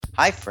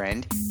Hi,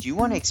 friend. Do you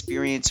want to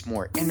experience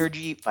more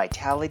energy,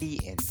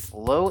 vitality, and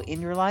flow in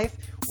your life?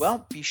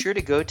 Well, be sure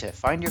to go to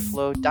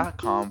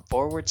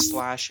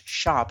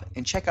findyourflow.com/shop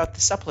and check out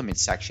the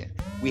supplements section.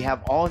 We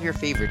have all of your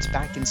favorites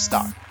back in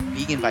stock.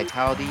 Vegan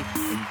Vitality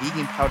and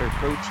Vegan Powder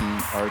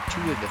Protein are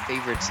two of the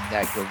favorites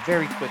that go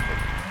very quickly.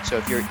 So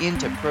if you're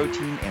into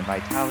protein and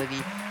vitality,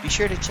 be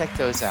sure to check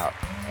those out.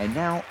 And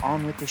now,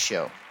 on with the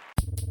show.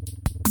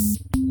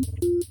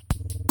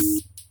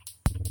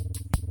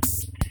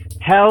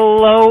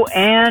 Hello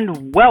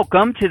and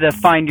welcome to the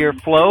Find Your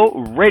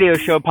Flow radio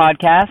show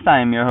podcast. I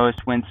am your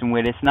host, Winston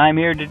Wittes, and I'm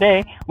here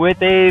today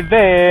with a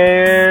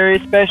very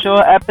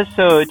special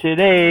episode.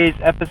 Today's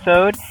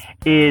episode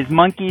is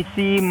Monkey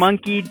See,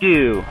 Monkey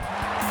Do.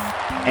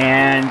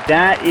 And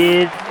that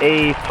is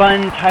a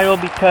fun title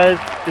because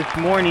this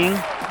morning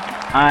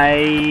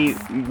I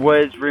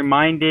was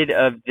reminded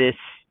of this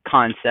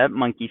concept,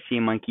 Monkey See,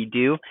 Monkey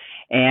Do,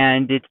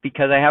 and it's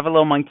because I have a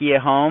little monkey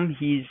at home.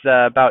 He's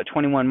about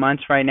 21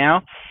 months right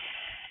now,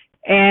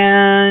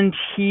 and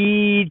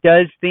he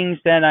does things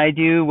that I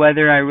do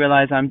whether I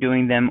realize I'm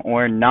doing them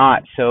or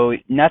not. So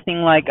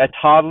nothing like a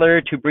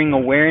toddler to bring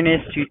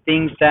awareness to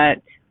things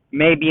that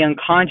may be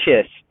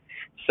unconscious.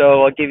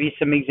 So I'll give you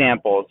some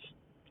examples.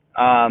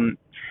 I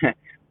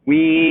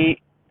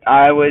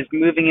was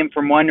moving him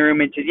from one room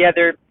into the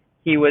other.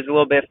 He was a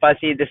little bit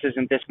fussy. This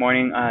isn't this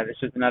morning. This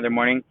was another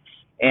morning.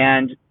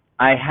 And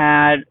I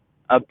had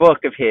a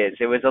book of his.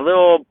 It was a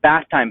little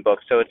bath time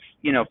book. So it's,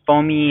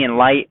 foamy and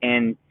light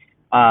and,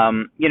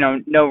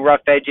 no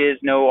rough edges,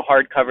 no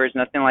hard covers,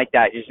 nothing like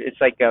that. It's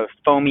like a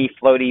foamy,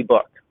 floaty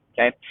book.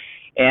 Okay.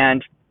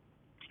 And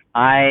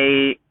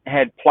I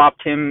had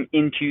plopped him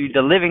into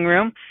the living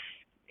room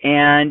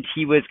and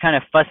he was kind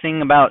of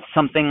fussing about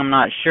something. I'm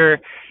not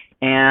sure.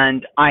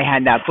 And I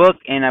had that book,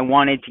 and I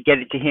wanted to get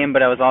it to him,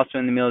 but I was also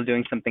in the middle of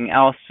doing something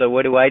else. So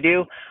what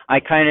do? I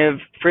kind of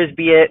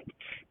frisbee it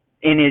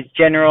in his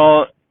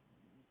general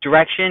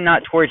direction,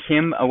 not towards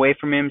him, away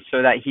from him,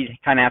 so that he'd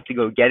kind of have to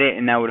go get it,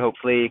 and that would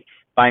hopefully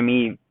buy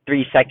me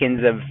 3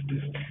 seconds of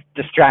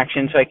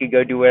distraction so I could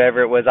go do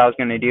whatever it was I was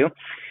going to do.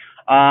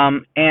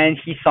 And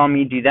he saw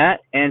me do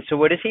that, and so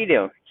what does he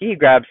do? He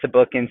grabs the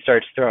book and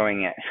starts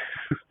throwing it.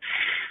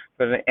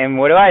 And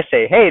what do I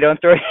say? Hey,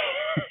 don't throw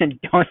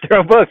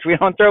books. We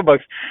don't throw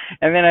books.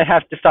 And then I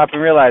have to stop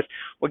and realize,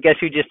 well, guess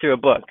who just threw a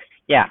book?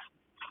 Yeah,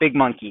 the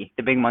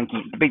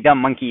big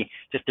dumb monkey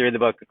just threw the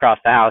book across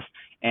the house,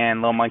 and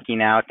little monkey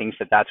now thinks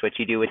that that's what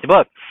you do with the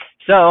book.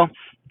 So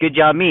good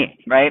job me,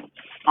 right?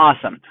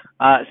 Awesome.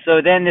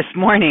 So then this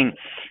morning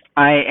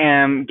I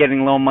am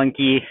getting little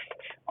monkey,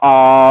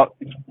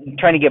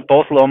 trying to get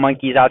both little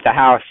monkeys out the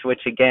house,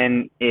 which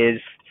again is,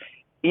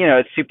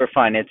 it's super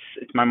fun. It's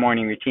my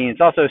morning routine.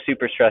 It's also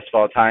super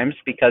stressful at times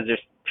because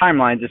there's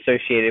timelines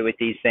associated with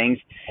these things.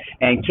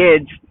 And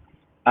kids,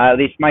 at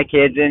least my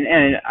kids,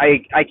 and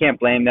I can't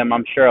blame them.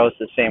 I'm sure I was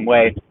the same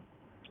way.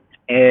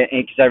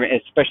 Because I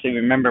especially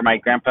remember my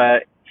grandpa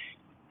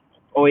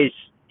always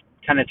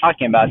kind of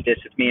talking about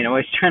this with me and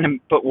always trying to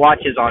put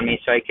watches on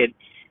me so I could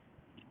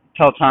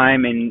tell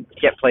time and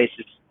get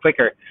places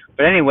quicker.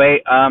 But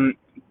anyway,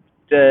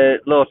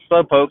 the little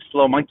slowpokes,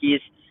 little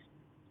monkeys,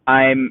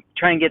 I'm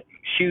trying to get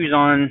shoes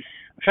on. I'm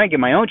trying to get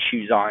my own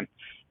shoes on,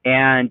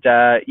 and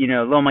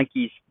little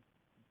monkey's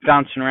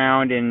bouncing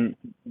around and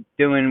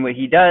doing what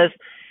he does,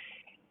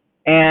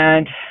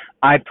 and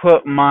I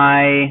put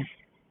my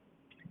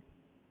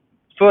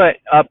foot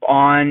up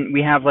on.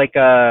 We have it's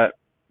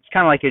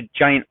kind of like a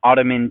giant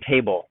ottoman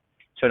table.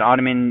 So an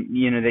ottoman,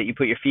 that you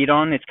put your feet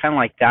on. It's kind of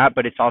like that,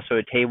 but it's also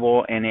a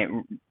table, and it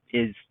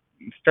is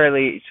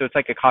fairly. So it's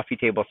like a coffee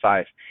table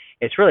size.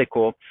 It's really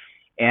cool,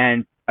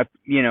 and I,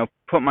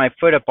 put my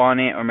foot up on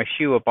it or my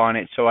shoe up on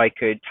it so I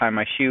could tie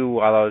my shoe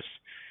while I was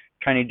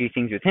trying to do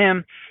things with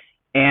him.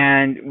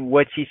 And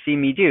what's he see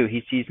me do?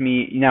 He sees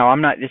me,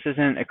 this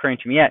isn't occurring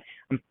to me yet.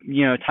 I'm,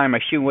 tying my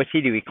shoe. What's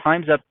he do? He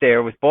climbs up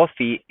there with both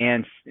feet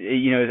and,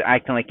 is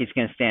acting like he's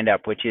going to stand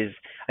up, which is,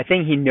 I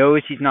think he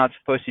knows he's not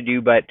supposed to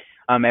do, but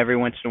every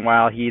once in a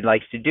while he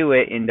likes to do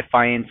it in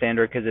defiance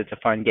and/or because it's a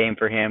fun game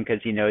for him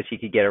because he knows he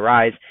could get a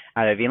rise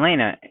out of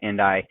Elena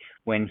and I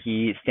when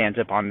he stands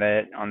up on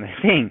the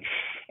thing.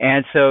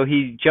 And so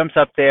he jumps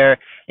up there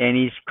and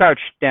he's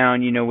crouched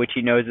down, which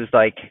he knows is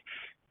like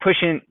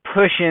pushing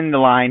the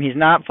line. He's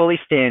not fully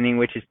standing,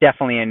 which is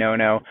definitely a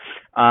no-no.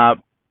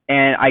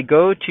 And I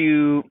go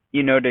to,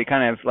 to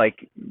kind of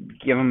like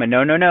give him a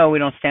no, we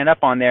don't stand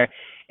up on there.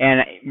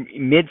 And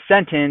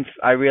mid-sentence,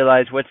 I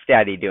realize, what's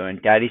Daddy doing?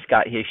 Daddy's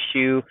got his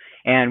shoe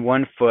and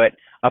one foot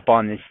up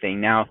on this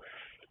thing. Now,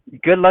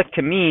 good luck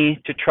to me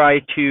to try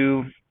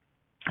to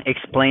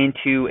explain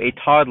to a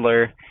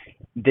toddler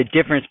the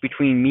difference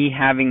between me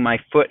having my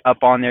foot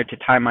up on there to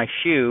tie my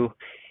shoe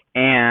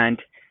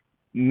and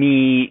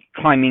me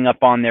climbing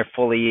up on there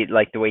fully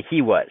like the way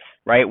he was,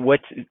 right?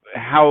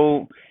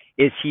 How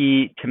is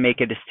he to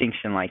make a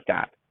distinction like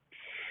that,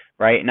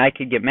 right? And I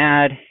could get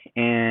mad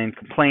and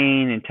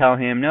complain and tell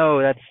him,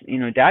 no, that's,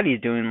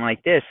 daddy's doing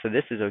like this, so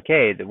this is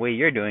okay. The way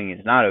you're doing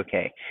is not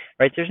okay,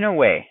 right? There's no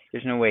way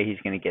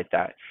he's going to get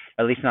that,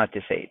 at least not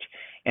this age.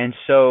 And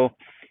so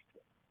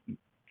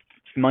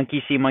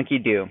monkey see, monkey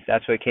do.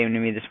 That's what came to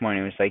me this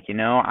morning. It was like,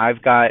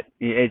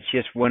 it's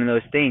just one of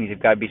those things.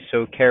 You've got to be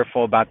so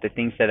careful about the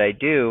things that I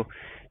do,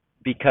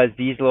 because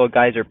these little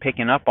guys are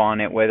picking up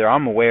on it, whether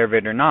I'm aware of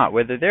it or not,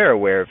 whether they're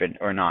aware of it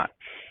or not.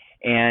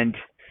 And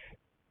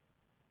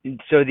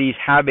so these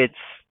habits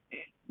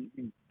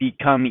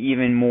become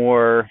even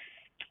more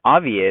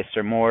obvious,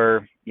 or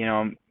more,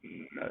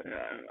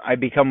 I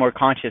become more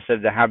conscious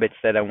of the habits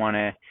that I want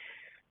to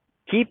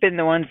keep and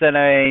the ones that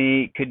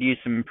I could use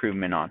some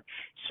improvement on.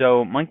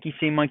 So monkey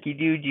see, monkey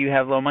do. Do you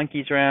have little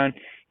monkeys around?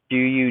 Do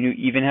you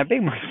even have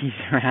big monkeys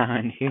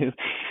around who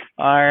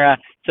are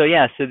so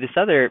this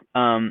other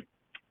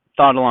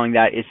thought along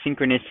that is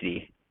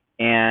synchronicity,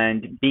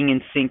 and being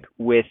in sync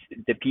with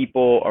the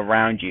people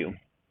around you.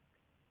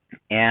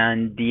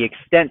 And the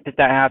extent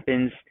that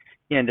happens,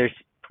 there's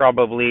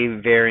probably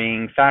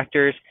varying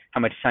factors: how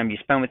much time you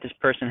spend with this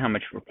person, how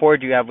much rapport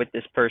do you have with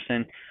this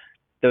person,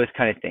 those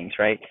kind of things,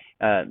 right?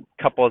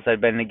 Couples that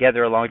have been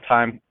together a long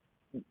time,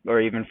 or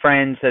even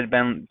friends that have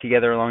been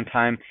together a long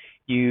time,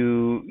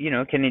 you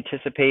can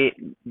anticipate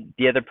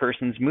the other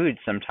person's mood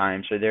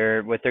sometimes,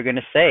 or what they're going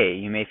to say.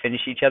 You may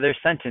finish each other's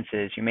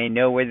sentences. You may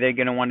know where they're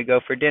going to want to go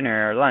for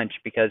dinner or lunch,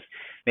 because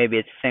maybe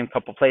it's the same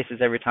couple places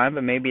every time,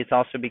 but maybe it's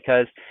also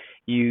because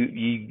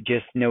you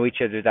just know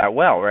each other that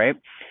well, right?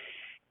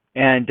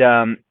 And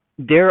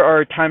there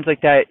are times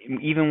like that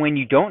even when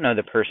you don't know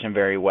the person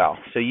very well.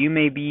 So you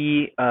may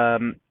be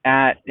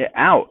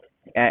out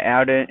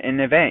at an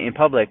event in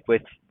public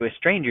with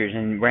strangers,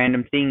 and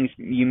random things.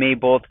 You may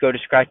both go to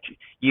scratch,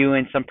 you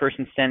and some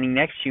person standing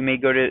next to you may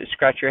go to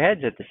scratch your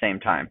heads at the same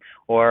time,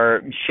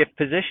 or shift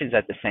positions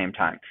at the same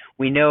time.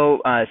 We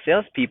know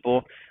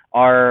salespeople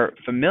are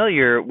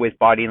familiar with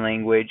body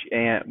language,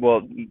 and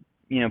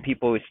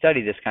people who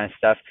study this kind of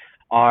stuff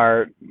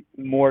are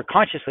more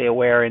consciously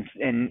aware,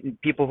 and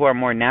people who are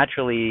more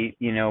naturally,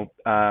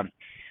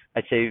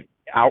 I'd say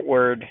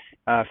outward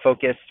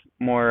focused,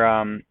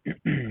 more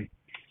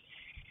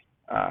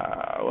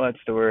what's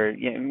the word?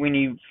 When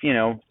you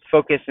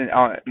focus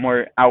on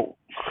more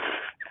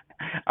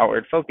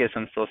outward focus.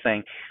 I'm still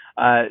saying,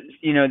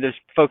 there's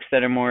folks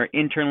that are more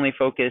internally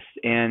focused,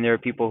 and there are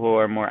people who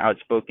are more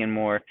outspoken,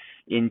 more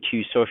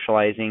into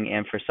socializing.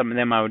 And for some of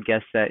them, I would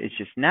guess that it's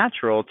just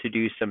natural to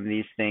do some of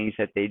these things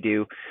that they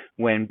do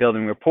when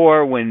building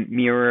rapport, when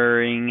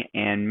mirroring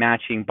and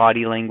matching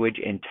body language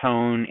and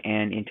tone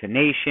and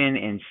intonation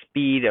and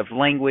speed of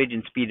language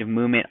and speed of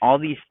movement. All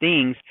these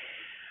things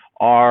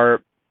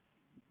are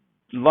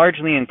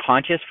largely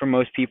unconscious for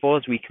most people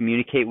as we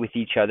communicate with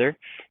each other.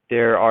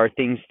 There are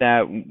things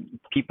that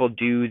people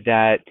do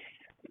that,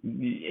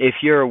 if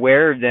you're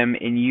aware of them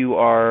and you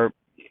are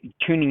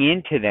tuning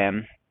into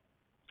them,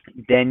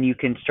 then you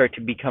can start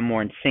to become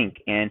more in sync.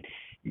 And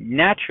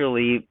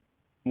naturally,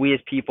 we as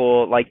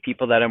people like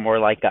people that are more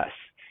like us,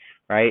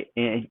 right?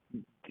 And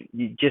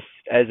just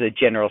as a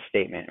general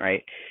statement,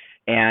 right?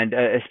 And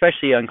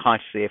especially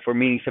unconsciously, if we're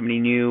meeting somebody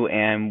new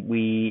and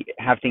we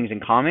have things in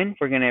common,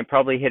 we're going to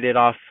probably hit it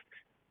off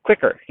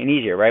quicker and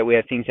easier, right? We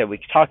have things that we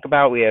can talk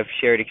about. We have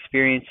shared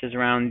experiences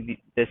around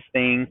this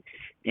thing,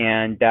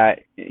 and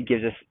that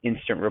gives us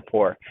instant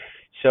rapport.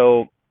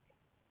 So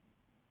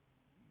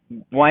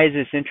why is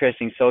this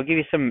interesting? So I'll give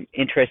you some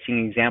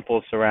interesting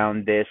examples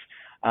around this.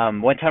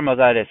 One time I was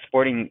at a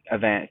sporting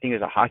event. I think it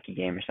was a hockey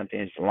game or something.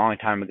 It's a long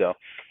time ago.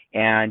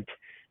 And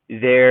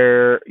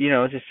there,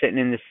 I was just sitting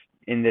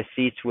in the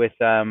seats with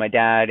my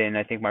dad and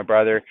I think my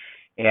brother,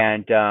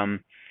 and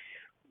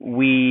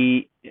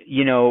we,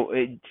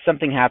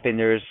 something happened.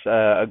 There's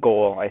a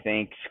goal, I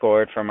think,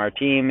 scored from our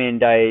team,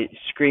 and I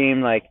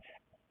screamed like,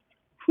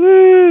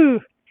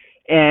 "Woo!"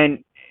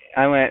 And it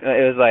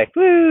was like,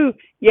 "Woo!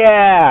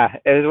 Yeah!"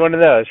 It was one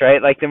of those,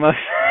 right? Like the most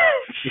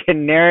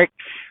generic,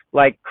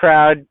 like,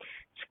 crowd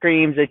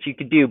screams that you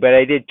could do, but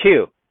I did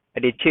too.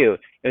 It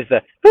was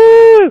the,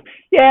 "Woo!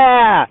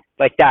 Yeah!"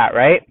 Like that,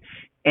 right?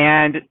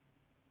 And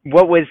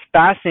what was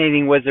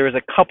fascinating was there was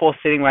a couple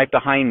sitting right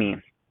behind me.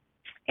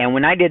 And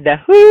when I did the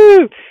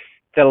whoo,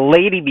 the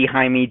lady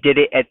behind me did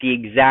it at the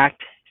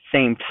exact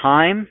same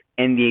time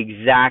and the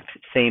exact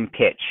same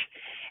pitch.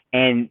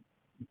 And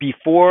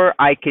before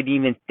I could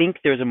even think,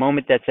 there was a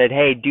moment that said,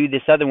 "Hey, do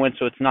this other one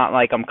so it's not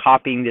like I'm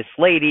copying this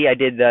lady." I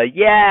did the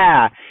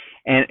yeah.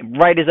 And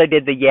right as I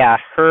did the yeah,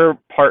 her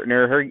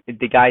partner,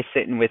 the guy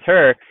sitting with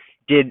her,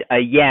 did a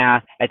yeah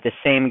at the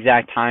same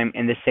exact time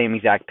and the same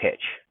exact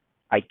pitch.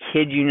 I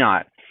kid you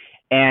not.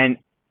 And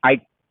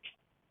I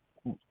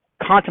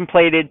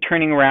contemplated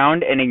turning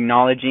around and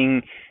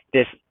acknowledging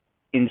this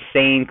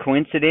insane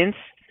coincidence,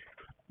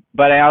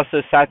 but I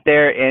also sat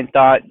there and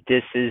thought,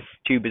 this is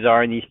too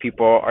bizarre, and these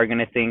people are going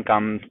to think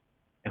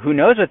who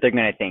knows what they're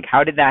going to think.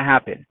 How did that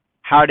happen?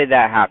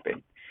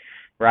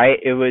 Right?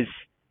 It was,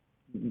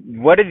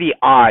 what are the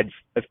odds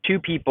of three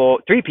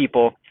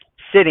people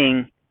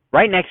sitting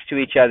right next to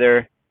each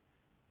other,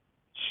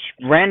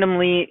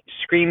 randomly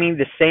screaming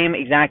the same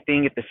exact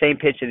thing at the same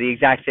pitch at the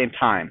exact same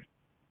time.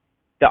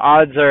 The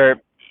odds are,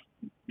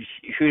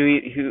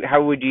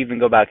 how would you even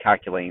go about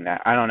calculating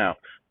that? I don't know.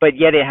 But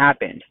yet it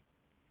happened.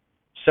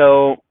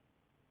 So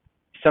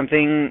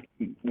something,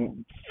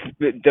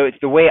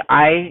 the way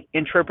I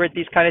interpret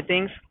these kind of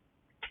things,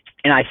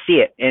 and I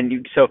see it.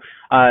 And so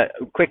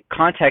quick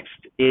context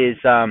is,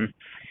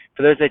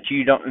 for those that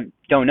you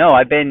don't know,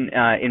 I've been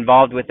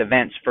involved with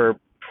events for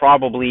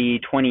probably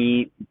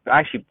 20,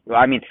 actually,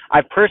 I mean,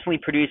 I've personally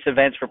produced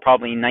events for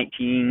probably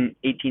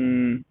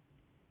 18-ish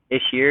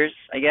years,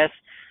 I guess,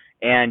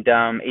 and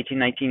 18,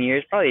 19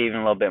 years, probably even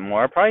a little bit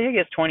more, probably, I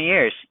guess, 20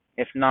 years,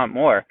 if not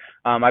more.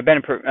 I've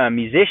been a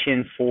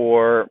musician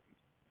for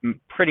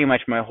pretty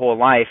much my whole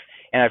life,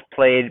 and I've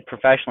played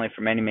professionally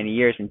for many, many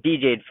years and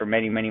DJ'd for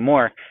many, many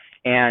more.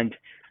 And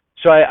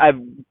so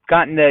I've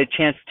gotten the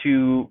chance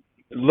to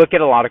look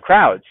at a lot of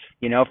crowds,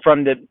 you know,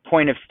 from the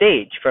point of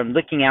stage, from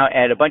looking out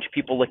at a bunch of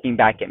people looking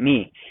back at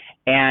me.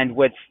 And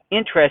what's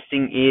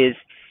interesting is,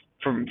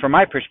 from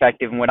my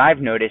perspective, and what I've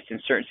noticed in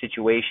certain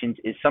situations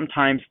is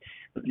sometimes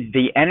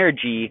the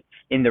energy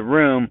in the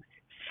room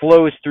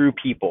flows through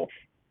people,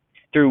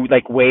 through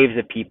like waves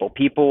of people.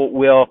 People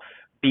will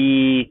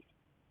be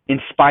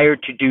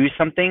inspired to do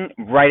something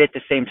right at the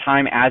same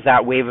time as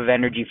that wave of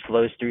energy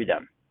flows through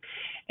them.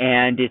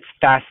 And it's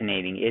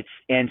fascinating.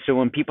 And so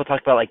when people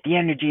talk about like the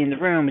energy in the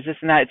room is this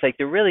and that, it's like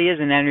there really is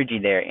an energy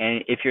there.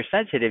 And if you're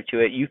sensitive to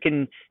it, you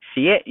can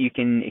see it, you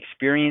can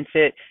experience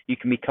it, you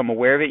can become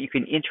aware of it, you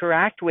can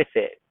interact with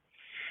it.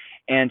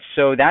 And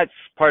so that's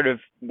part of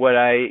what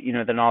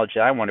the knowledge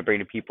that I want to bring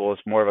to people is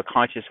more of a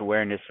conscious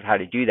awareness of how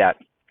to do that.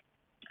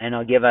 And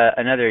I'll give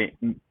another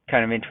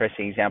kind of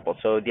interesting example.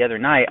 So the other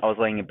night I was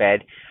laying in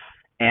bed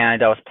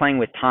and I was playing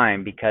with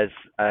time because,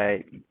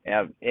 I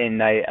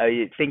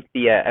think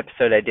the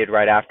episode I did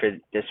right after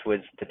this was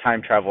the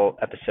time travel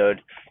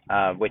episode,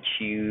 which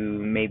you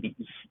maybe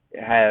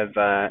have,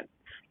 I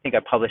think I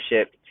published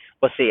it.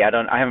 We'll see. I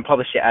haven't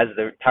published it as of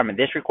the time of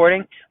this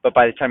recording, but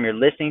by the time you're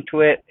listening to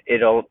it,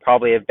 it'll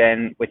probably have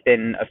been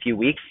within a few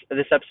weeks of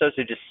this episode.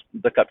 So just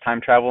look up time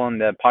travel in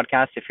the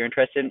podcast if you're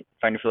interested,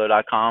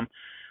 findyourflow.com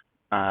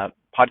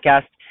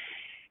podcast.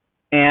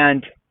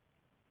 And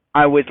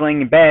I was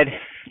laying in bed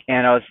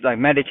and I was like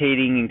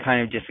meditating and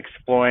kind of just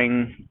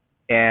exploring,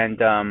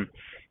 and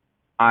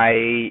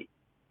I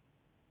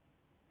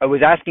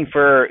was asking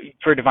for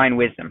divine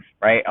wisdom,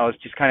 right? I was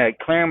just kind of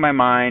clearing my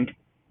mind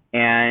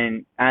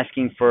and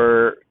asking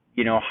for,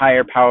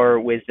 higher power,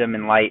 wisdom,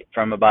 and light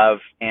from above.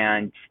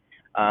 And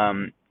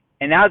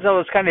as I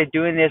was kind of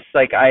doing this,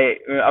 like I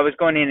was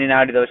going in and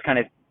out of those kind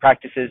of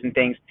practices and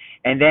things.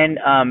 And then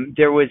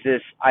there was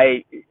this,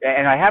 I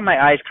had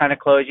my eyes kind of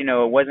closed, it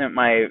wasn't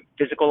my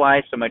physical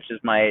eye so much as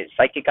my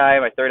psychic eye,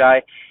 my third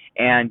eye.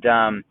 And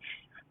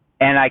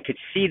I could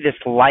see this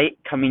light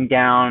coming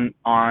down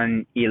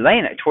on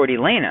toward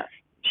Elena.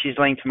 She's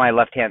laying to my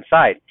left-hand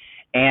side.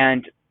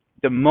 And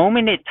the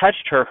moment it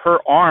touched her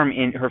arm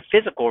in her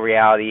physical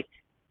reality,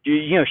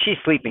 she's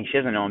sleeping. She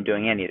doesn't know I'm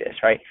doing any of this,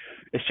 right?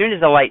 As soon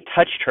as the light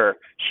touched her,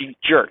 she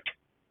jerked.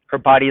 Her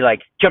body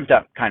like jumped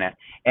up kind of.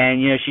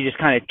 And, she just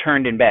kind of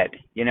turned in bed,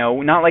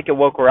 not like it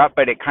woke her up,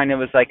 but it kind of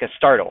was like a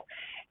startle.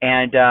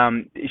 And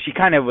she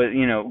kind of was,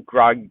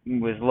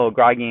 was a little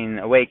groggy and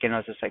awake. And I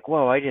was just like,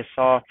 whoa, I just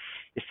saw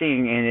this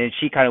thing. And then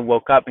she kind of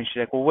woke up and she's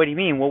like, well, what do you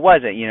mean? What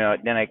was it?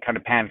 Then I kind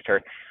of panicked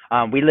her.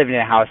 We lived in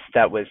a house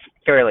that was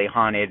fairly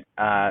haunted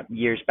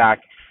years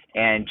back.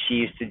 And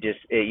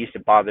it used to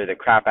bother the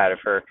crap out of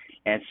her.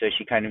 And so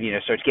she kind of,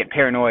 starts getting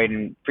paranoid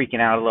and freaking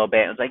out a little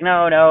bit. And I was like,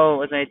 no, it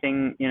wasn't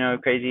anything,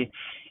 crazy.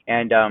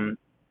 And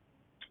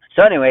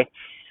so anyway,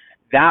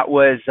 that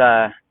was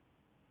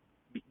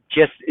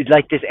just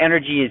like this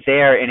energy is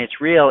there and it's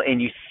real.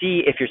 And you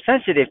see, if you're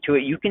sensitive to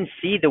it, you can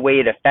see the way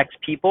it affects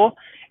people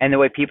and the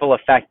way people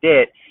affect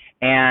it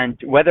and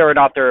whether or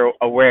not they're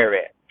aware of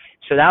it.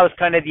 So that was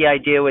kind of the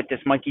idea with this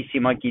monkey see,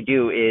 monkey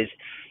do is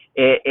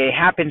it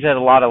happens at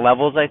a lot of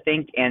levels, I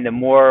think, and the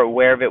more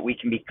aware of it we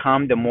can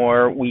become, the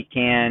more we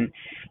can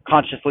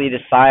consciously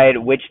decide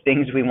which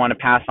things we want to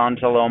pass on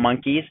to little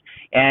monkeys.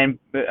 And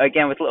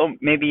again, with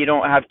maybe you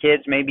don't have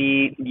kids,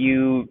 maybe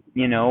you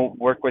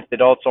work with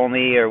adults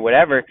only or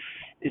whatever.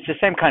 It's the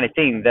same kind of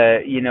thing.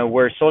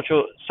 We're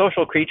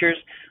social creatures.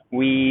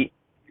 We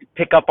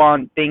pick up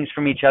on things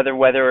from each other,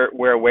 whether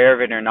we're aware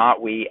of it or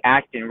not. We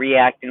act and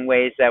react in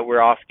ways that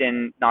we're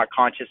often not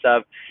conscious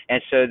of.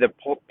 And so the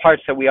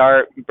parts that we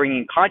are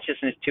bringing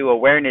consciousness to,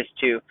 awareness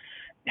to,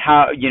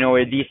 how,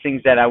 are these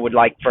things that I would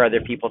like for other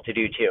people to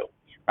do too,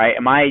 right?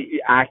 Am I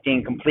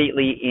acting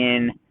completely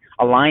in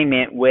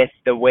alignment with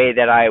the way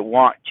that I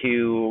want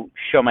to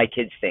show my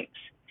kids things?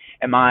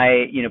 Am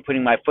I,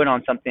 putting my foot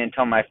on something and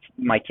telling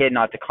my kid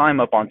not to climb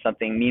up on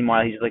something,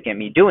 meanwhile he's looking at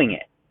me doing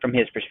it? From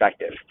his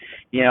perspective,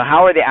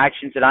 how are the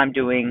actions that I'm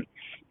doing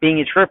being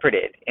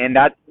interpreted? And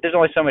that there's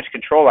only so much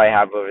control I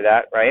have over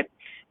that, right?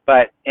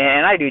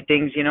 And I do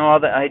things,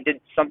 I did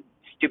some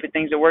stupid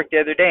things at work the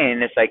other day,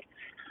 and it's like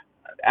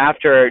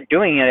after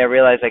doing it, I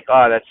realized like,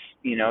 oh, that's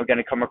going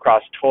to come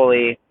across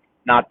totally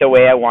not the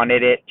way I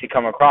wanted it to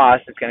come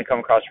across. It's going to come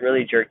across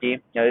really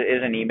jerky. It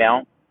is an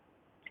email.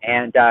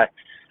 And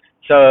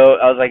so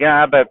I was like,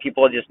 but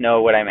people just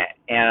know what I meant.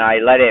 And I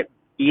let it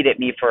eat at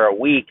me for a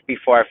week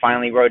before I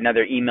finally wrote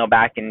another email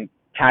back and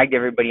tagged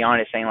everybody on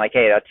it saying like,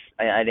 hey,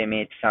 I didn't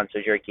mean it to sound so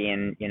jerky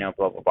and,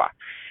 blah, blah, blah.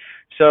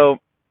 So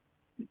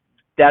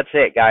that's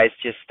it, guys.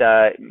 Just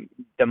the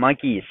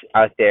monkeys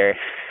out there.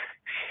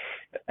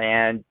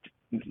 And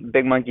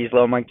big monkeys,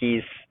 little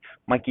monkeys,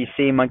 monkey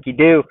see, monkey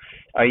do.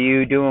 Are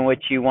you doing what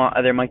you want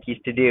other monkeys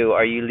to do?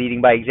 Are you leading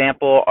by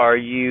example? Are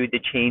you the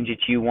change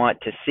that you want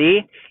to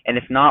see? And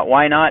if not,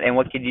 why not? And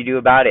what could you do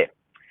about it?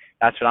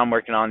 That's what I'm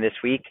working on this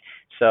week.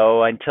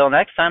 So until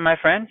next time, my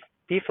friend,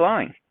 be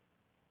flowing.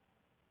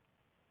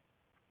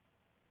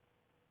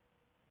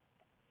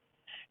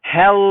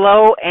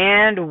 Hello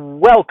and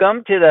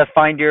welcome to the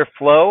Find Your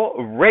Flow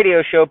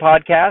radio show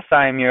podcast.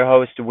 I am your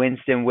host,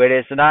 Winston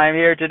Wittes, and I am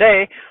here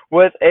today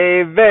with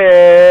a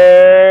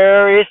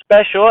very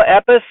special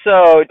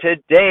episode.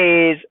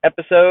 Today's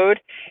episode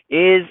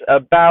is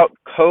about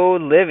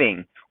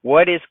co-living.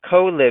 What is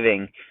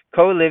co-living?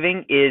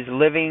 Co-living is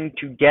living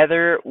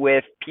together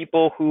with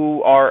people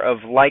who are of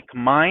like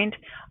mind.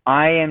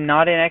 I am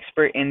not an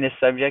expert in this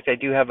subject. I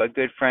do have a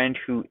good friend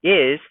who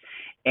is,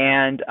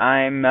 and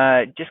I'm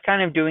just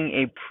kind of doing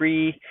a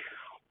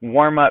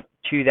pre-warm-up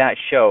to that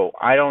show.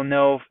 I don't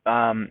know if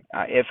I'm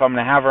going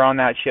to have her on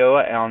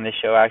this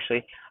show,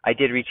 actually. I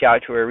did reach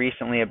out to her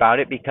recently about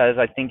it because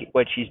I think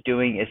what she's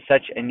doing is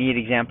such a neat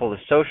example of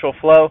social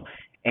flow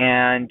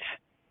and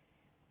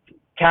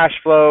cash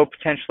flow,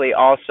 potentially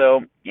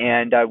also,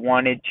 and I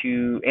wanted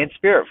to, and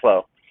spirit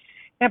flow,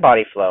 and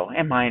body flow,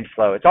 and mind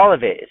flow. It's all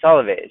of it. It's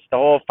the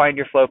whole Find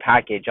Your Flow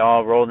package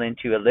all rolled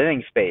into a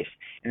living space.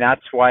 And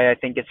that's why I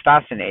think it's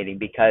fascinating,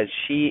 because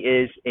she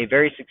is a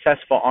very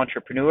successful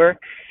entrepreneur,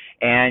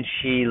 and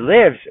she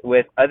lives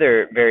with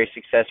other very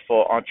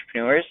successful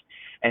entrepreneurs,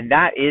 and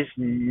that is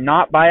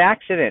not by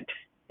accident.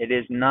 It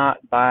is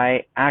not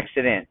by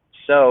accident.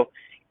 So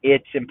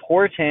it's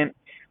important.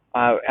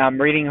 I'm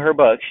reading her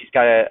book. She's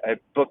got a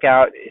book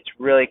out. It's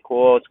really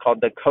cool. It's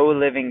called The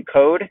Co-Living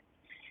Code,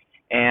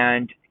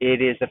 and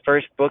it is the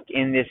first book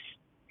in this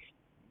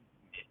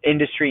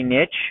industry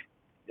niche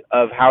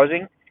of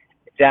housing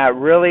that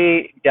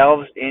really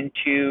delves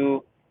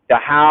into the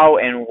how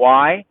and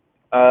why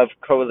of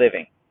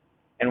co-living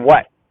and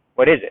what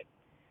is it.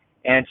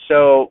 And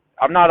so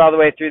I'm not all the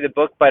way through the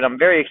book, but I'm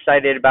very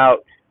excited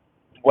about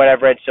what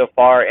I've read so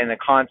far and the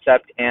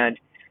concept. And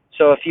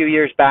so a few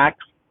years back,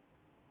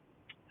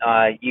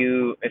 if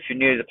you're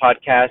new to the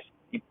podcast,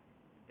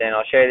 then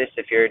I'll share this.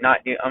 If you're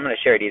not new, I'm going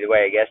to share it either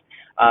way, I guess.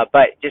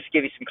 But just to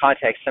give you some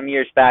context, some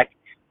years back,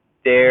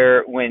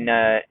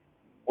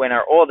 when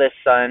our oldest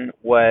son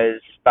was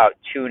about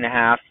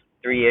 2.5,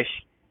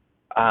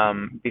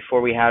 3-ish,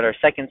 before we had our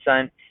second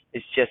son,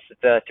 it's just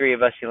the three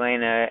of us,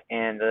 Elena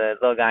and the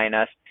little guy and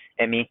us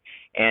and me.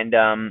 And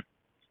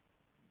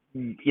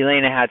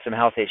Elena had some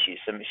health issues.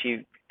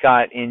 She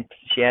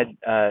had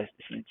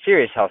some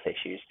serious health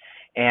issues,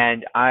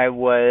 and I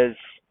was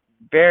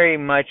very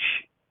much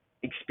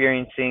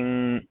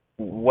experiencing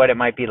what it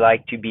might be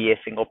like to be a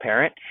single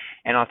parent,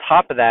 and on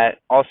top of that,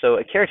 also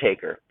a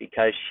caretaker,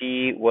 because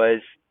she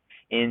was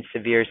in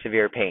severe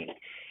pain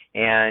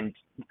and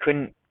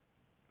couldn't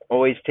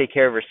always take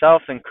care of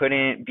herself and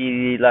couldn't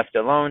be left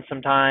alone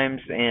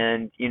sometimes,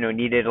 and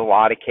needed a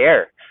lot of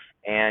care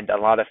and a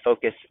lot of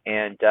focus.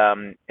 And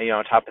on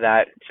top of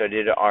that, so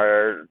did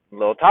our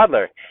little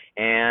toddler,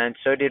 and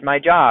so did my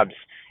jobs.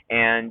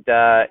 And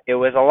it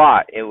was a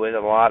lot. It was a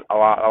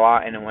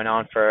lot, and it went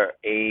on for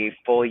a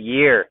full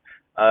year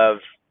of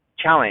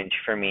challenge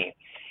for me.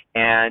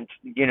 And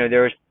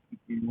there was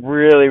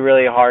really,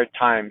 really hard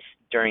times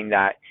during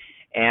that.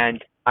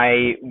 And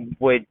I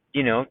would,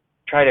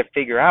 try to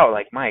figure out,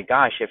 like, my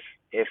gosh, if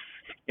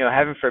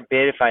heaven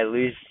forbid, if I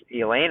lose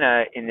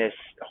Elena in this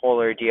whole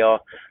ordeal,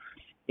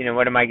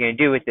 what am I going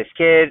to do with this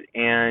kid,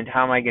 and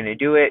how am I going to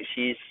do it?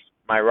 She's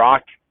my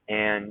rock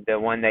and the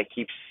one that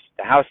keeps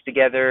the house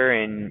together,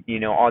 and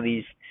all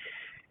these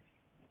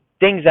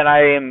things that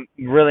I am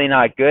really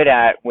not good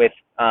at with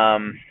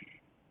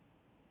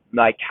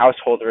like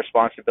household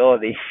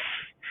responsibility,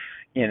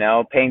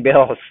 paying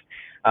bills.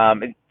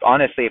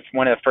 Honestly, it's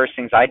one of the first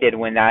things I did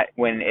when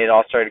it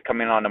all started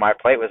coming onto my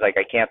plate was like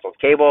I canceled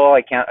cable.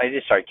 I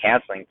just started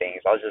canceling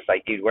things. I was just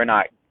like, dude, we're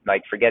not,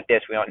 like, forget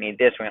this. We don't need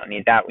this. We don't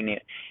need that.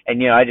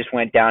 And I just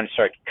went down and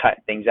started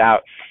cutting things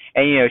out.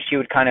 And she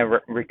would kind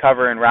of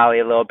recover and rally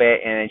a little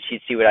bit, and then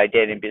she'd see what I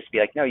did and just be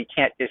like, no, you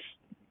can't just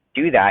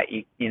do that.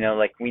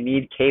 Like, we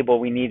need cable,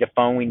 we need a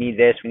phone, we need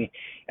this.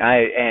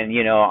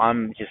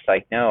 I'm just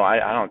like, no, I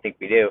don't think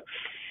we do.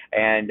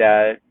 And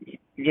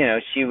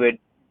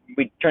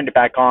we turned it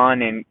back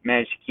on and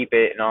managed to keep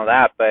it and all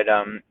that, but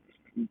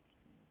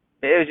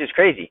it was just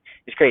crazy.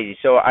 It's crazy.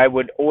 So I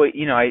would always,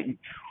 I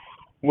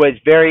was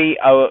very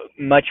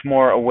much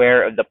more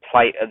aware of the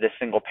plight of the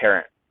single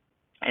parent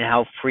and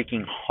how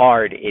freaking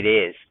hard it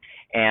is.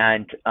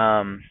 And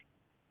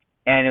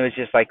it was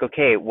just like,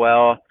 okay,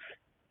 well,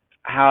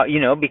 how,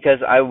 because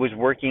I was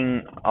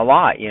working a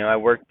lot. I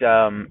worked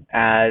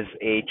as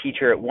a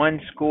teacher at one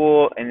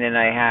school, and then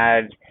I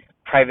had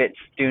private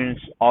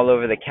students all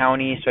over the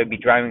county, so I'd be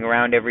driving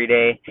around every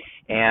day,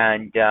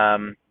 and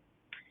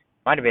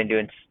might have been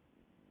doing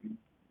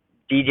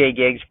DJ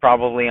gigs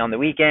probably on the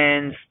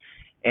weekends.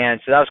 And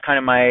so that was kind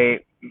of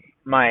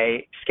my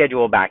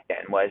schedule back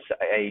then. Was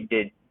I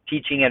did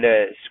teaching at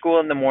a school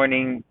in the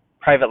morning,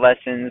 private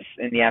lessons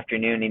in the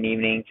afternoon and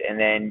evenings, and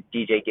then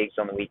DJ gigs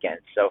on the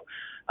weekends. So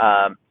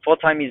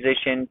full-time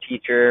musician,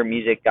 teacher,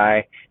 music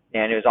guy,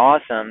 and it was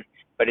awesome,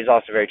 but it's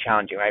also very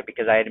challenging, right?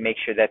 Because I had to make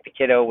sure that the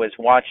kiddo was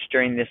watched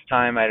during this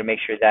time. I had to make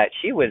sure that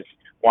she was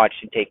watched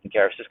and taken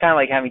care of. So it's kind of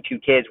like having two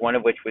kids, one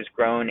of which was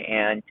grown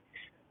and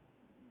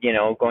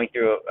going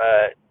through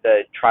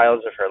the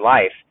trials of her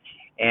life,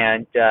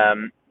 and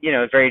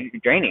it's very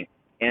draining.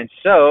 And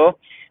so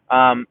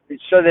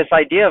this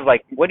idea of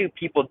like, what do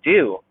people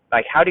do?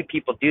 Like, how do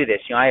people do this?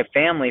 I have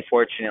family,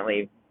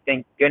 fortunately.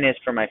 Thank goodness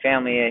for my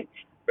family. I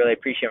really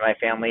appreciate my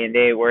family, and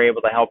they were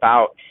able to help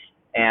out.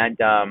 And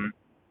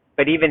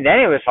but even then,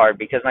 it was hard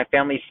because my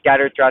family's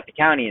scattered throughout the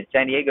county, and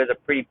San Diego is a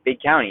pretty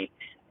big county.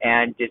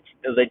 And it's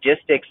the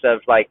logistics of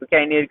like, okay,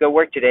 I need to go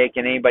work today.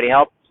 Can anybody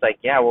help? It's like,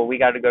 yeah, well, we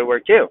got to go to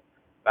work too,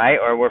 right?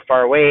 Or we're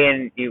far away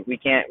and we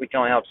can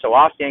only help so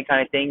often,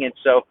 kind of thing. And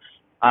so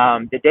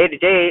the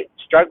day-to-day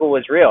struggle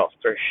was real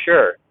for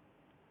sure.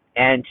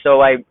 And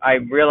so I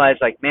realized,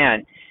 like,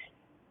 man,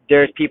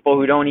 there's people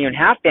who don't even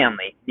have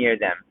family near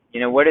them.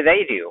 What do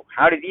they do?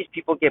 How do these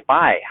people get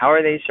by? How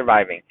are they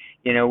surviving?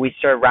 We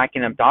started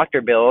racking up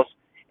doctor bills,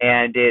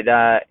 and it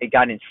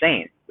got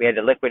insane. We had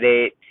to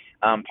liquidate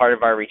part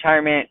of our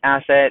retirement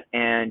asset,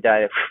 and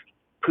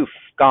poof,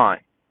 gone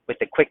with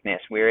the quickness.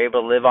 We were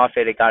able to live off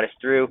it. It got us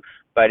through,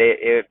 but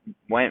it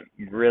went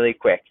really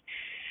quick.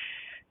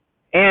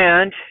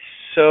 And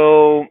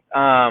so,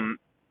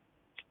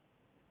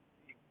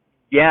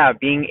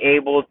 being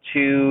able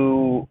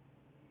to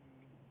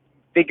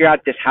figure out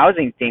this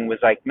housing thing was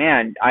like,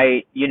 man,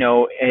 I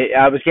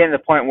was getting to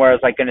the point where I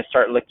was like going to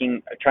start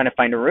trying to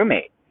find a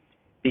roommate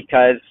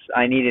because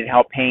I needed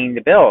help paying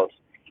the bills,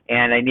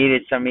 and I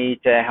needed somebody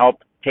to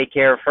help take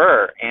care of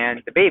her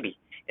and the baby.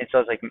 And so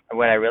I was like,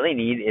 what I really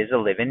need is a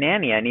live-in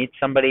nanny. I need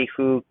somebody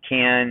who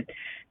can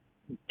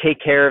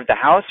take care of the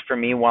house for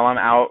me while I'm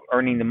out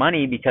earning the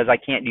money, because I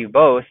can't do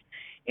both.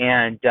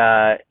 And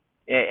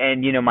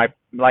my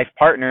life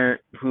partner,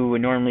 who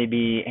would normally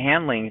be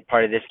handling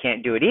part of this,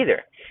 can't do it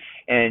either.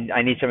 And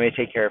I need somebody to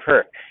take care of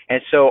her.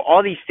 And so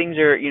all these things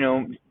are,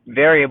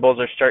 variables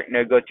are starting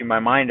to go through my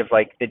mind of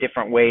like the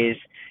different ways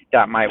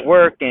that might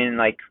work, and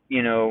like,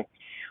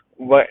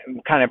 what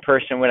kind of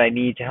person would I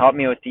need to help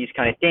me with these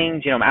kind of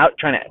things. I'm out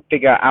trying to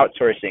figure out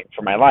outsourcing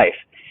for my life.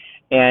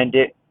 And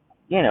it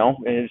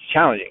is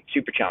challenging,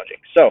 super challenging.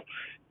 So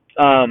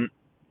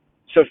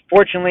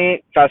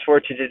fortunately, fast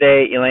forward to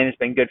today, Elena's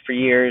been good for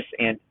years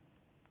and,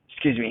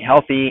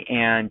 healthy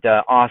and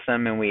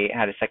awesome. And we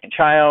had a second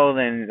child,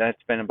 and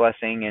that's been a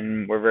blessing,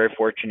 and we're very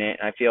fortunate.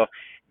 And I feel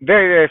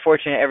very, very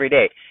fortunate every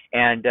day.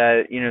 And,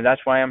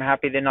 that's why I'm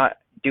happy to not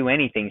do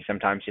anything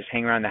sometimes, just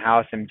hang around the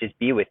house and just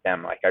be with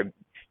them. Like,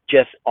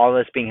 all of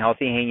us being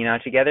healthy, hanging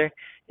out together,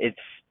 it's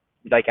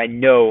like I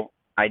know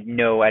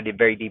at a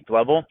very deep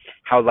level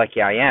how lucky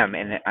I am,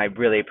 and I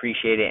really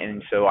appreciate it.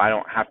 And so I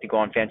don't have to go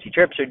on fancy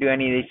trips or do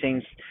any of these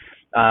things,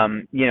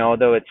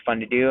 although it's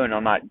fun to do, and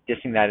I'm not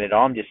dissing that at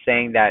all. I'm just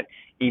saying that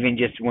even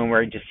just when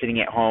we're just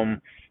sitting at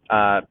home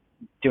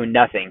doing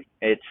nothing,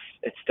 it's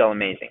still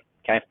amazing.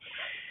 Okay.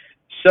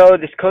 So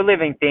this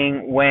co-living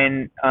thing,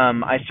 when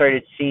I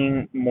started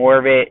seeing more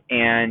of it,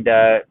 and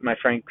my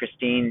friend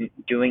Christine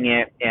doing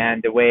it,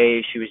 and the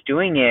way she was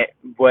doing it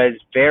was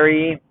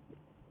very,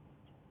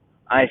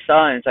 I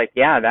saw, and it's like,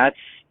 yeah,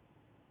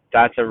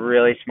 that's a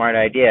really smart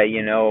idea.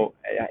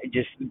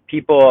 Just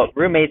people,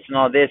 roommates and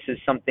all this is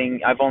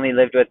something I've only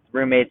lived with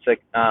roommates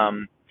like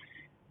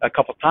a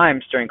couple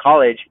times during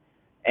college,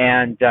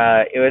 and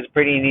it was a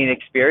pretty neat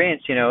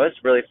experience. It was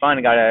really fun.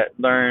 I got to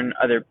learn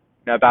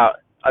about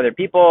other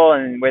people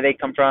and where they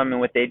come from and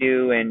what they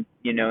do, and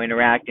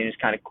interact, and it's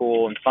kind of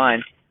cool and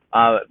fun.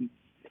 I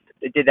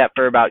did that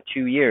for about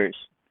 2 years.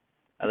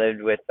 I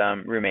lived with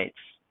roommates,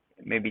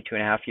 maybe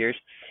 2.5 years.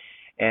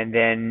 And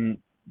then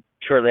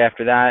shortly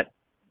after that,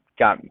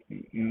 got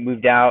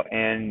moved out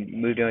and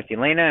moved in with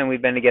Elena, and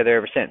we've been together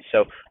ever since.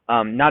 So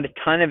not a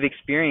ton of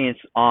experience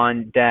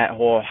on that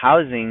whole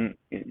housing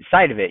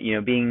side of it.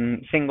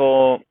 Being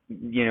single,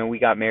 we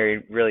got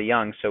married really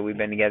young, so we've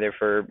been together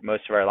for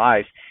most of our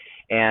lives.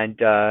 And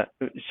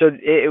so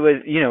it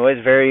was, it was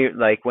very,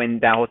 like, when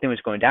that whole thing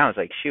was going down, I was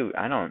like, shoot,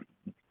 I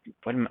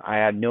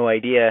had no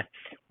idea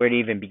where to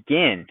even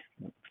begin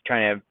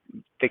trying to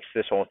fix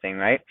this whole thing,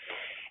 right?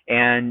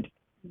 And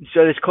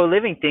so this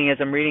co-living thing, as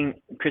I'm reading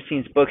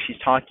Christine's book, she's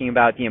talking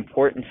about the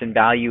importance and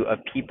value of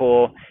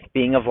people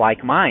being of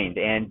like mind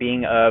and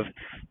being of,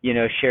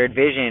 shared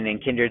vision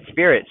and kindred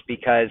spirits,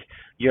 because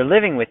you're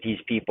living with these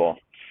people.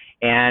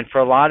 And for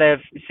a lot of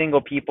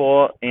single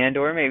people, and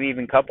or maybe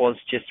even couples,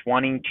 just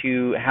wanting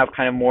to have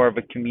kind of more of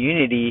a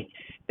community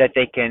that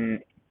they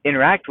can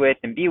interact with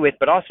and be with,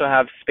 but also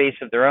have space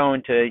of their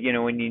own to,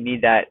 when you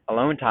need that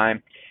alone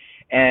time.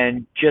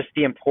 And just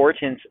the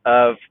importance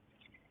of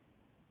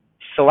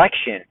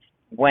selection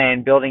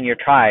when building your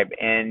tribe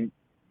and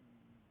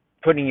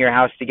putting your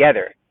house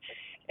together.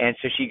 And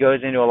so she goes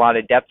into a lot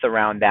of depth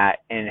around that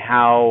and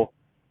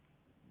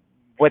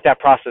what that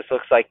process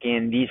looks like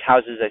in these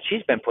houses that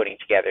she's been putting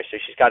together. So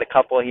she's got a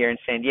couple here in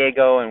San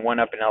Diego and one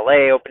up in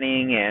LA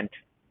opening, and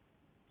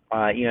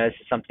this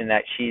is something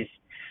that she's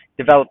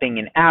developing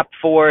an app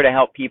for to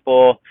help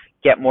people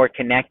get more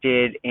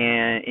connected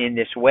and in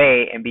this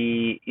way and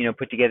be,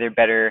 put together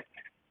better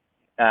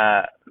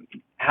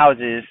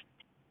houses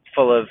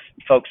full of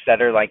folks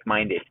that are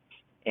like-minded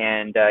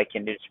and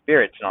kindred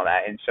spirits and all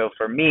that. And so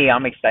for me,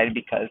 I'm excited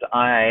because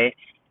I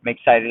am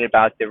excited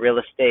about the real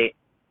estate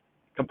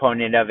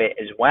component of it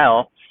as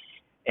well,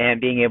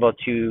 and being able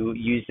to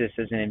use this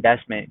as an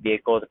investment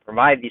vehicle to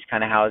provide these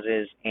kind of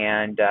houses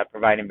and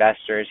provide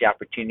investors the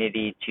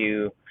opportunity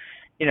to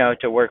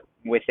work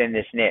within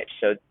this niche.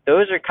 So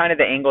those are kind of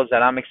the angles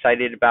that I'm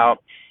excited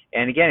about.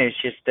 And again, it's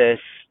just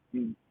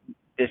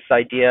this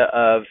idea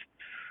of,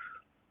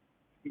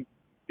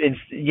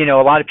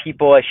 a lot of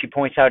people, as she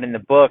points out in the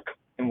book,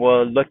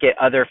 will look at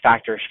other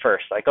factors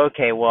first. Like,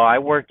 okay, well, I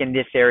work in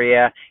this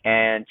area,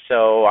 and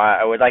so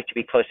I would like to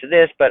be close to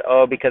this, but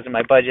because of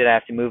my budget, I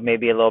have to move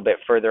maybe a little bit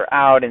further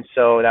out, and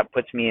so that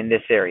puts me in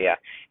this area.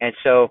 And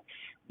so,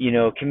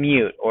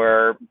 commute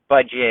or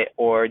budget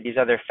or these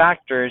other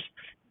factors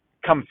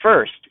come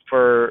first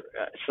for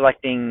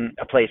selecting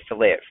a place to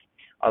live.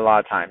 A lot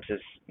of times is,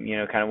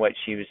 kind of what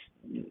she was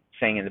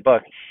saying in the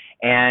book.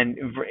 And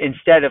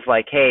instead of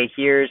like, hey,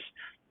 here's,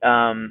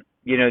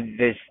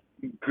 this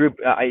group,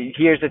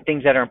 here's the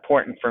things that are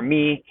important for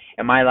me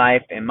and my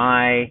life and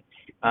my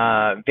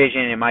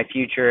vision and my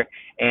future,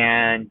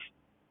 and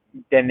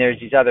then there's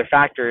these other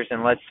factors,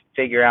 and let's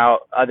figure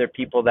out other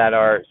people that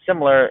are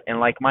similar and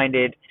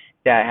like-minded,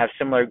 that have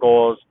similar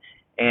goals,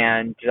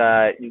 and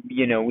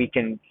we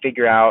can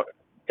figure out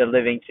the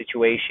living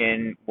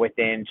situation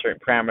within certain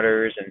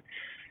parameters. And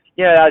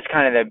that's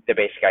kind of the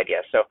basic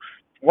idea. So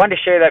wanted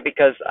to share that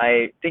because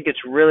I think it's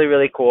really,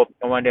 really cool.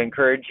 I wanted to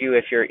encourage you,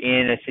 if you're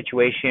in a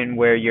situation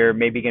where you're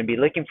maybe going to be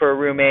looking for a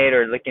roommate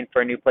or looking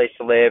for a new place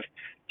to live,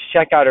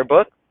 check out her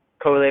book,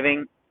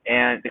 Co-Living,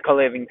 and the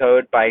Co-Living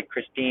Code by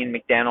Christine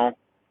McDaniel.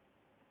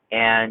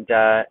 And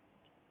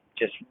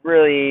just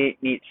really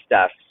neat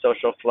stuff.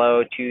 Social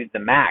flow to the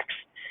max.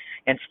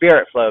 And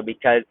spirit flow,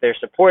 because they're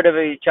supportive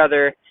of each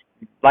other,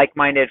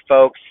 like-minded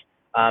folks.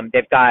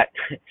 They've got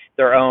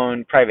their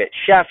own private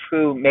chef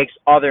who makes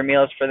all their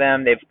meals for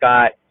them. They've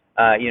got,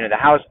 the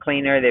house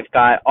cleaner. They've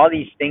got all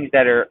these things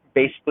that are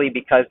basically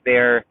because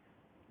they're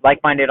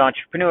like-minded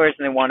entrepreneurs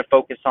and they want to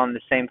focus on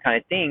the same kind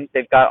of things.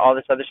 They've got all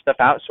this other stuff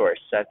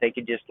outsourced so that they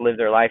could just live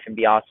their life and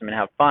be awesome and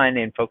have fun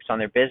and focus on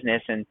their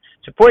business and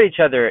support each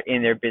other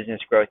in their business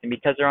growth. And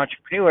because they're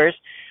entrepreneurs,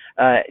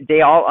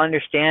 they all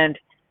understand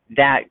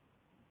that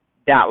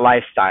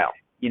lifestyle,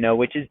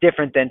 which is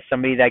different than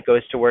somebody that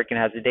goes to work and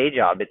has a day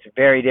job. It's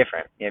very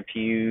different. If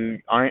you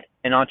aren't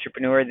an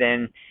entrepreneur,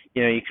 then,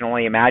 you can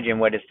only imagine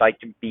what it's like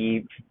to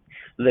be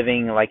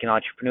living like an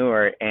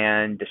entrepreneur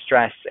and the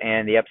stress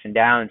and the ups and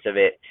downs of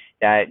it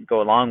that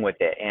go along with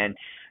it. And,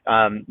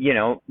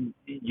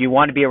 you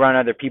want to be around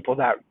other people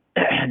that,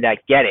 that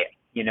get it,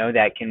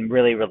 that can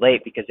really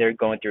relate because they're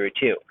going through it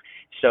too.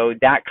 So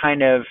that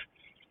kind of,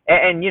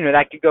 and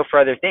that could go for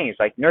other things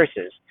like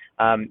nurses.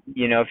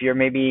 If you're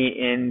maybe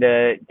in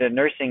the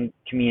nursing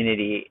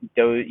community,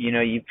 those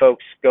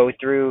folks go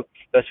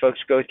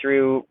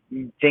through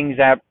things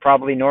that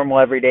probably normal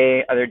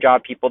everyday other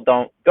job people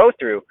don't go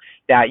through,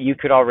 that you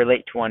could all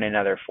relate to one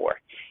another for.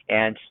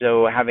 And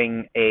so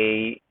having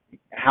a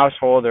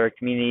household or a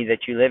community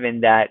that you live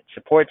in that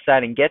supports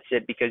that and gets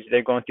it because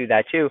they're going through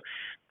that too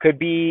could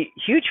be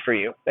huge for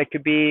you. That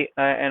could be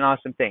an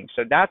awesome thing.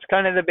 So that's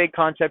kind of the big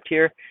concept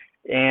here.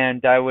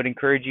 And I would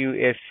encourage you,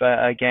 if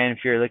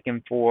you're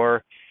looking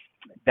for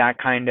that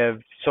kind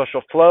of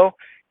social flow,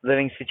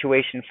 living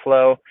situation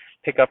flow,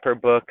 pick up her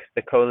book,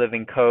 The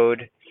Co-Living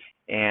Code.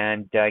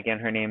 And again,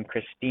 her name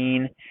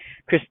Christine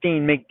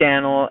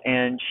McDaniel,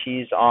 and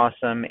she's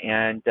awesome.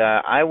 And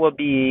I will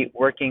be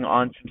working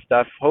on some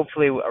stuff,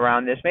 hopefully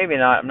around this. Maybe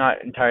not. I'm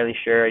not entirely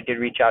sure. I did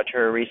reach out to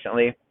her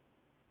recently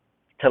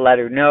to let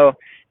her know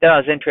that I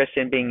was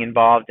interested in being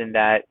involved in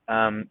that,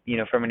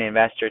 from an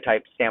investor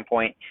type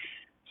standpoint.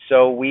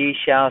 So we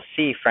shall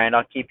see, friend.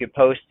 I'll keep you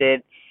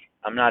posted.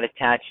 I'm not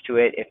attached to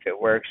it. If it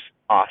works,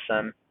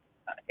 awesome.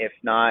 If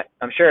not,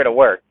 I'm sure it'll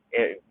work.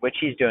 What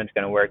she's doing is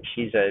going to work.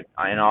 She's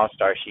an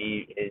all-star.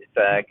 She is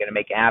going to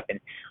make it happen.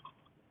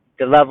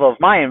 The level of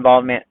my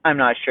involvement, I'm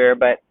not sure,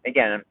 but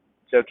again,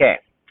 it's okay.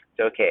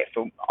 It's okay.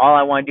 So all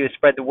I want to do is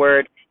spread the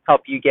word,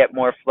 help you get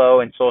more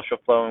flow and social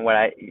flow. And what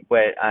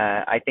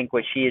I think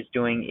what she is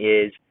doing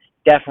is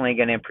definitely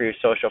going to improve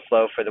social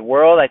flow for the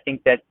world. I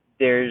think that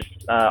there's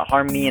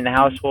harmony in the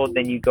household,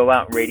 then you go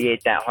out and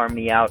radiate that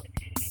harmony out,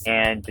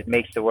 and it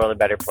makes the world a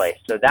better place.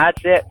 So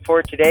that's it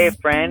for today,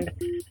 friend.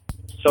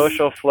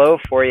 Social flow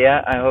for you.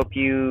 I hope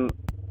you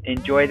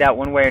enjoy that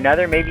one way or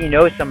another. Maybe you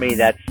know somebody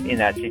that's in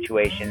that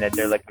situation, that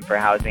they're looking for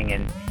housing,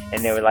 and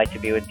they would like to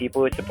be with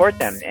people who support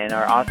them and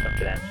are awesome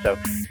for them. So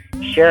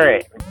share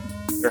it,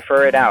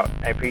 refer it out.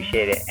 I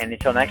appreciate it. And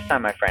until next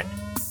time, my friend,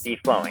 be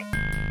flowing.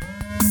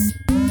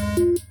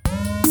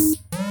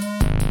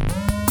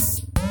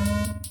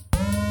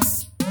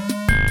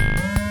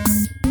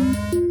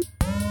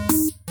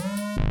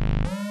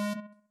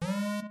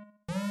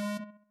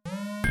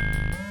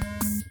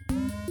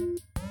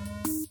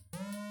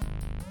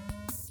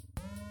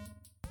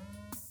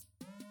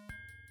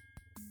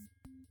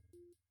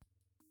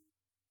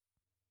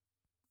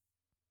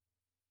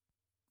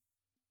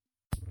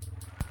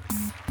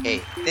 Hey,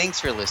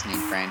 thanks for listening,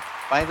 friend.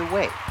 By the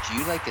way, do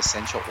you like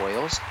essential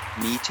oils?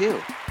 Me too.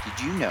 Did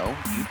you know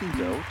you can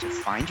go to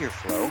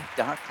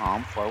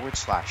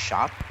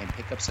findyourflow.com/shop and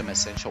pick up some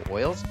essential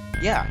oils?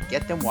 Yeah,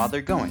 get them while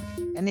they're going.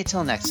 And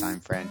until next time,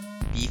 friend,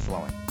 be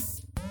flowing.